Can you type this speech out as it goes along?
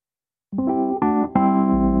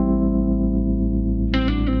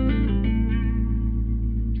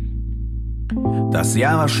Das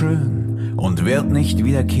Jahr war schön und wird nicht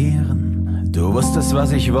wiederkehren. Du wusstest,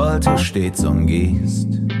 was ich wollte, stets umgehst.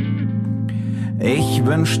 Ich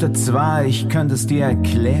wünschte zwar, ich könnte es dir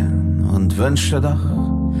erklären und wünschte doch,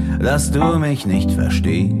 dass du mich nicht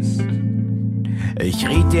verstehst. Ich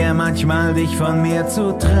riet dir manchmal, dich von mir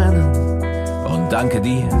zu trennen und danke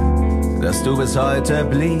dir, dass du bis heute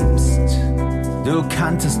bliebst. Du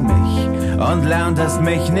kanntest mich und lerntest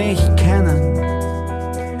mich nicht kennen.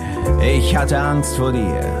 Ich hatte Angst vor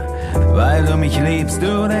dir, weil du mich liebst.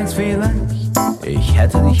 Du denkst vielleicht, ich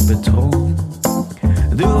hätte dich betrogen.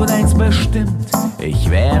 Du denkst bestimmt, ich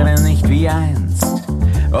wäre nicht wie einst.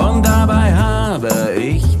 Und dabei habe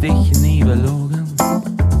ich dich nie belogen.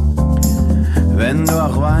 Wenn du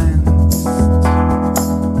auch weinst,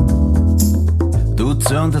 du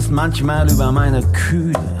zürntest manchmal über meine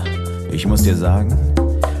Kühle. Ich muss dir sagen,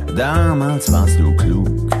 damals warst du klug.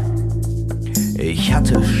 Ich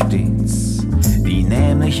hatte stets die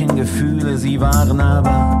nämlichen Gefühle, sie waren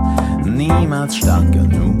aber niemals stark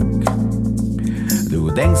genug. Du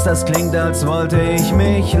denkst, das klingt, als wollte ich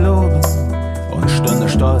mich loben und stünde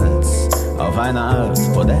stolz auf eine Art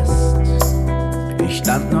Podest. Ich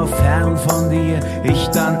stand nur fern von dir, ich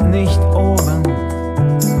stand nicht oben.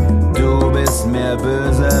 Du bist mir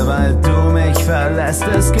böse, weil du mich verlässt.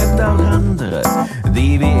 Es gibt auch andere,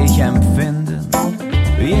 die wie ich empfinden.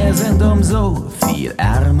 Wir sind so viel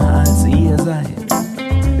ärmer als ihr seid.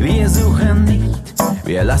 Wir suchen nicht,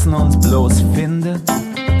 wir lassen uns bloß finden.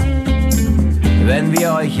 Wenn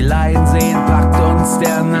wir euch leiden sehen, packt uns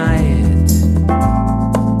der Neid.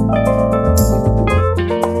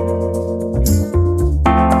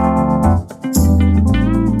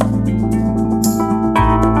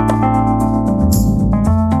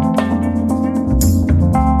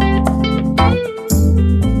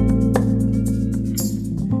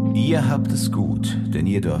 Ihr habt es gut, denn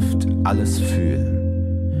ihr dürft alles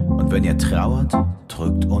fühlen. Und wenn ihr trauert,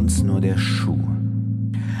 drückt uns nur der Schuh.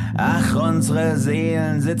 Ach, unsere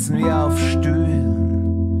Seelen sitzen wir auf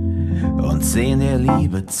Stühlen und sehen der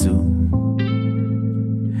Liebe zu.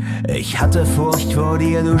 Ich hatte Furcht vor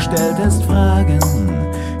dir, du stelltest Fragen.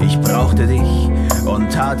 Ich brauchte dich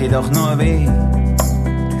und tat dir doch nur weh.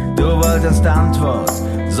 Du wolltest Antwort,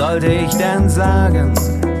 sollte ich denn sagen?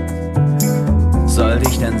 Sollte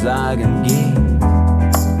ich denn sagen, geh?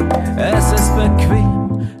 Es ist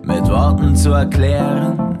bequem, mit Worten zu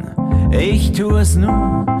erklären. Ich tu es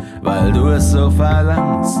nur, weil du es so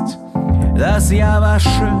verlangst. Das Jahr war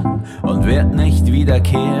schön und wird nicht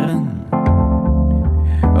wiederkehren.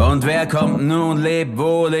 Und wer kommt nun, lebt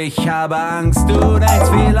wohl, ich habe Angst. Du denkst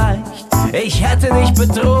vielleicht, ich hätte dich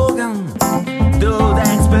betrogen. Du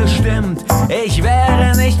denkst bestimmt, ich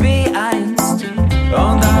wäre nicht wie einst.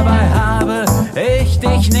 Und dabei habe ich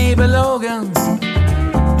dich nie belogen.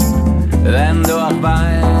 Wenn du auch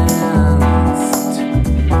weißt,